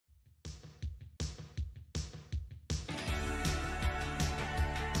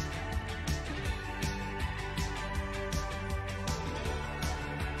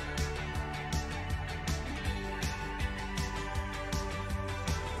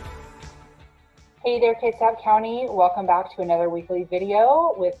Hey there, Kitsap County. Welcome back to another weekly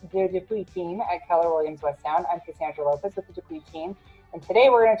video with the Dupuis team at Keller Williams West Sound. I'm Cassandra Lopez with the Dupuis team, and today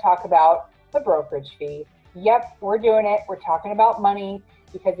we're going to talk about the brokerage fee. Yep, we're doing it. We're talking about money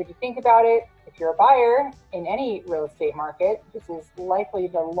because if you think about it, if you're a buyer in any real estate market, this is likely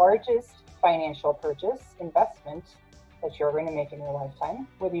the largest financial purchase investment that you're going to make in your lifetime.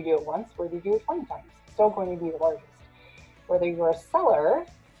 Whether you do it once, whether you do it 20 times, it's still going to be the largest. Whether you're a seller,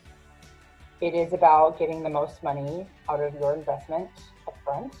 it is about getting the most money out of your investment up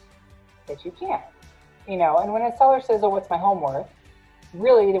front that you can. And when a seller says, oh, what's my home worth?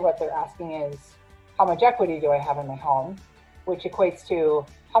 Really what they're asking is, how much equity do I have in my home? Which equates to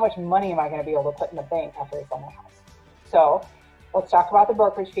how much money am I going to be able to put in the bank after I sell my house? So let's talk about the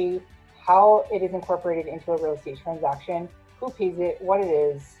brokerage fee, how it is incorporated into a real estate transaction, who pays it, what it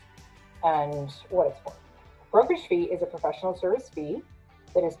is, and what it's for. Brokerage fee is a professional service fee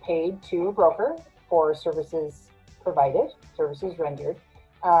that is paid to a broker for services provided, services rendered,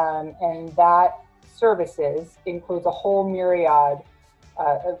 and that services includes a whole myriad,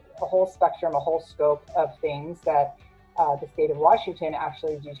 a whole spectrum, a whole scope of things that the state of Washington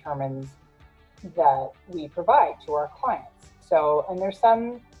actually determines that we provide to our clients. So, and there's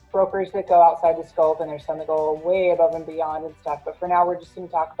some brokers that go outside the scope, and there's some that go way above and beyond and stuff, but for now we're just going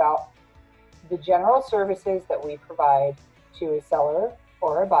to talk about the general services that we provide to a seller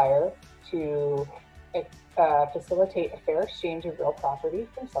or a buyer to facilitate a fair exchange of real property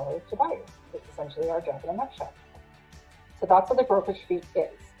from seller to buyer. It's essentially our job in a nutshell. So that's what the brokerage fee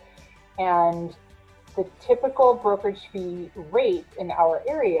is. And the typical brokerage fee rate in our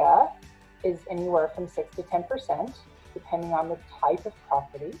area is anywhere from 6 to 10%, depending on the type of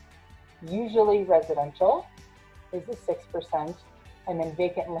property. Usually residential is the 6%, and then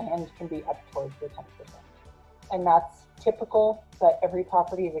vacant land can be up towards the 10%. And that's typical, but every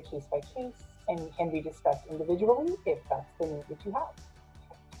property is a case by case and can be discussed individually if that's the need that you have.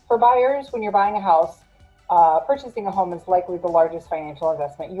 For buyers, when you're buying a house, purchasing a home is likely the largest financial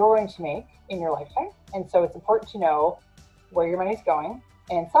investment you're going to make in your lifetime. And so it's important to know where your money's going.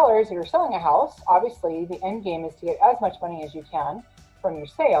 And sellers, if you're selling a house, obviously the end game is to get as much money as you can from your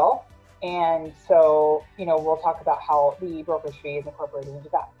sale. And so, we'll talk about how the brokerage fee is incorporated into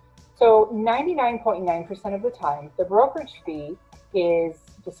that. So 99.9% of the time, the brokerage fee is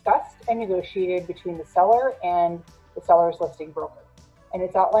discussed and negotiated between the seller and the seller's listing broker. And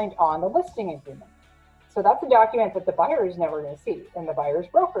it's outlined on the listing agreement. So that's a document that the buyer is never going to see, and the buyer's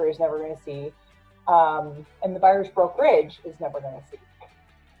broker is never going to see, and the buyer's brokerage is never going to see,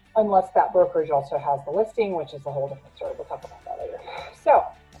 unless that brokerage also has the listing, which is a whole different story. We'll talk about that later. So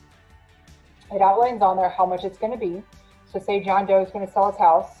it outlines on there how much it's going to be. So say John Doe is going to sell his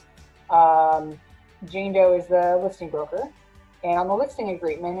house. Jane Doe is the listing broker, and on the listing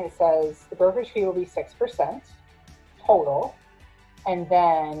agreement it says the brokerage fee will be 6% total, and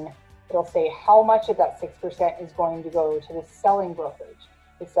then it'll say how much of that 6% is going to go to the selling brokerage.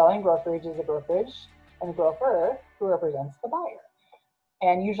 The selling brokerage is a brokerage and the broker who represents the buyer,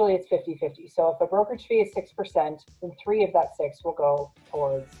 and usually it's 50-50. So if the brokerage fee is 6%, then 3 of that 6 will go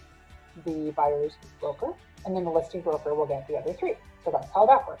towards the buyer's broker, and then the listing broker will get the other 3. So that's how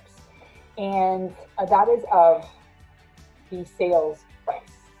that works. And that is of the sales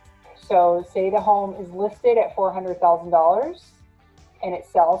price. So say the home is listed at $400,000 and it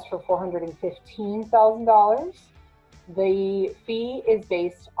sells for $415,000. The fee is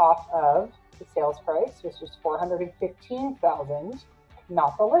based off of the sales price, which is $415,000,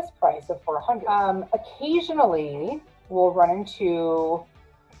 not the list price of $400,000. Occasionally, we'll run into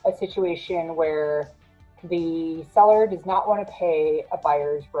a situation where the seller does not want to pay a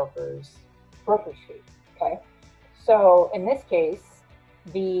buyer's brokerage fee, okay? So in this case,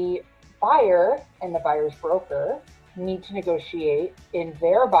 the buyer and the buyer's broker need to negotiate in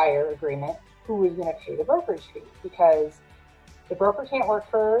their buyer agreement who is going to pay the brokerage fee, because the broker can't work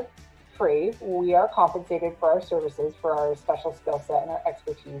for free. We are compensated for our services, for our special skill set and our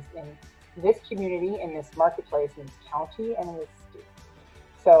expertise in this community, in this marketplace, in this county, and in this state.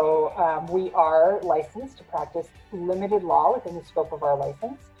 So we are licensed to practice limited law within the scope of our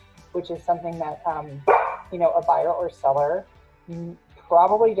license, which is something that a buyer or seller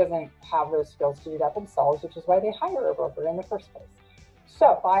probably doesn't have those skills to do that themselves, which is why they hire a broker in the first place.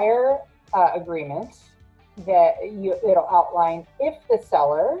 So buyer agreements that it'll outline if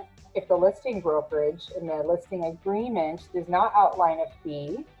the listing brokerage and the listing agreement does not outline a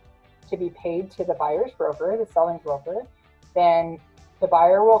fee to be paid to the buyer's broker, the selling broker, then the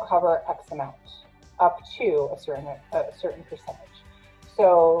buyer will cover X amount up to a certain percentage.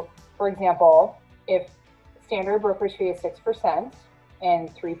 So, for example, if standard brokerage fee is 6%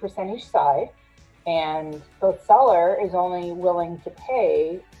 and 3% each side, and the seller is only willing to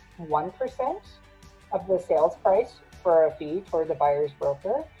pay 1% of the sales price for a fee toward the buyer's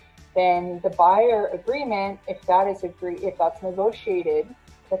broker, then the buyer agreement, if that's negotiated,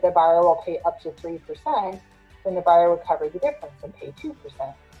 that the buyer will pay up to 3%, then the buyer would cover the difference and pay 2%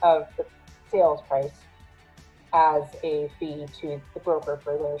 of the sales price as a fee to the broker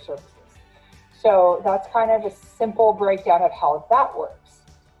for their services. So that's kind of a simple breakdown of how that works.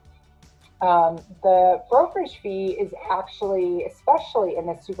 The brokerage fee is actually, especially in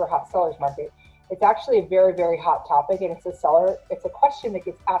the super hot sellers market, it's actually a very, very hot topic, and it's a question that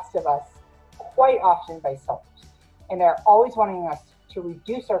gets asked of us quite often by sellers. And they're always wanting us to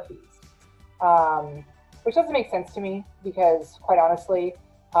reduce our fees, which doesn't make sense to me because, quite honestly,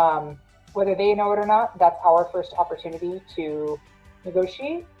 whether they know it or not, that's our first opportunity to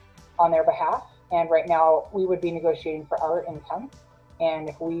negotiate on their behalf. And right now, we would be negotiating for our income. And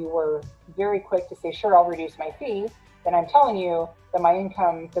if we were very quick to say, sure, I'll reduce my fee, then I'm telling you that my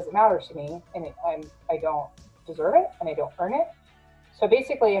income doesn't matter to me, and I don't deserve it, and I don't earn it. So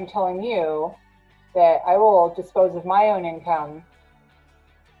basically, I'm telling you that I will dispose of my own income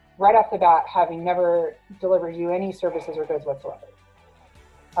right off the bat, having never delivered you any services or goods whatsoever.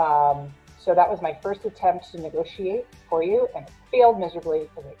 So that was my first attempt to negotiate for you, and it failed miserably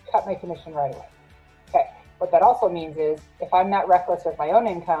because I cut my commission right away. Okay, what that also means is if I'm not reckless of my own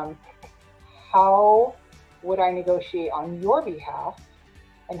income, how would I negotiate on your behalf,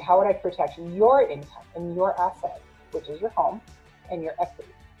 and how would I protect your income and your asset, which is your home, and your equity,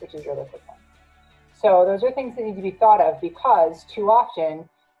 which is your liquid fund? So those are things that need to be thought of, because too often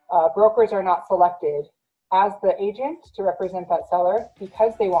brokers are not selected as the agent to represent that seller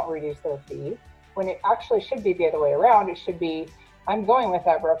because they won't reduce their fee, when it actually should be the other way around. It should be, I'm going with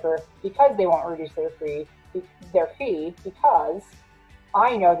that broker because they won't reduce their fee because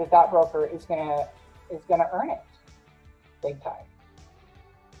I know that that broker is gonna earn it big time.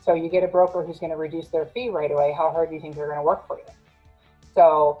 So you get a broker who's gonna reduce their fee right away, how hard do you think they're gonna work for you?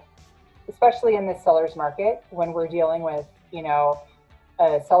 So especially in the seller's market, when we're dealing with,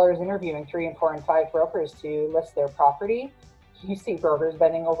 sellers interviewing 3 and 4 and 5 brokers to list their property, you see brokers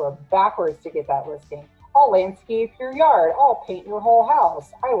bending over backwards to get that listing. I'll landscape your yard, I'll paint your whole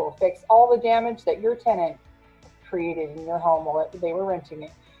house, I will fix all the damage that your tenant created in your home while they were renting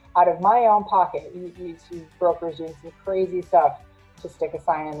it. Out of my own pocket, you see brokers doing some crazy stuff to stick a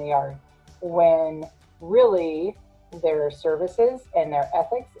sign in the yard, when really their services and their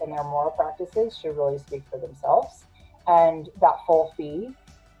ethics and their moral practices should really speak for themselves. And that full fee,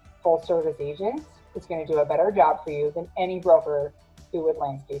 full service agent is going to do a better job for you than any broker who would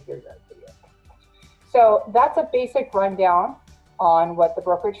landscape your yard for you. So that's a basic rundown on what the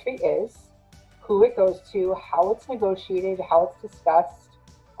brokerage fee is, who it goes to, how it's negotiated, how it's discussed,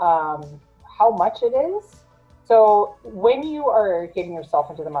 how much it is. So when you are getting yourself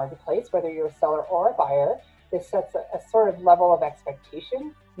into the marketplace, whether you're a seller or a buyer, this sets a sort of level of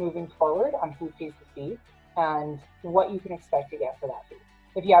expectation moving forward on who pays the fee and what you can expect to get for that fee.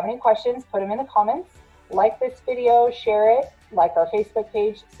 If you have any questions, put them in the comments. Like this video, share it, like our Facebook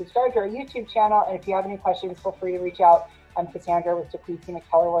page, subscribe to our YouTube channel, and if you have any questions, feel free to reach out. I'm Cassandra with Dupuis team at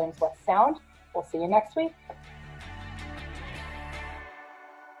Keller Williams West Sound. We'll see you next week.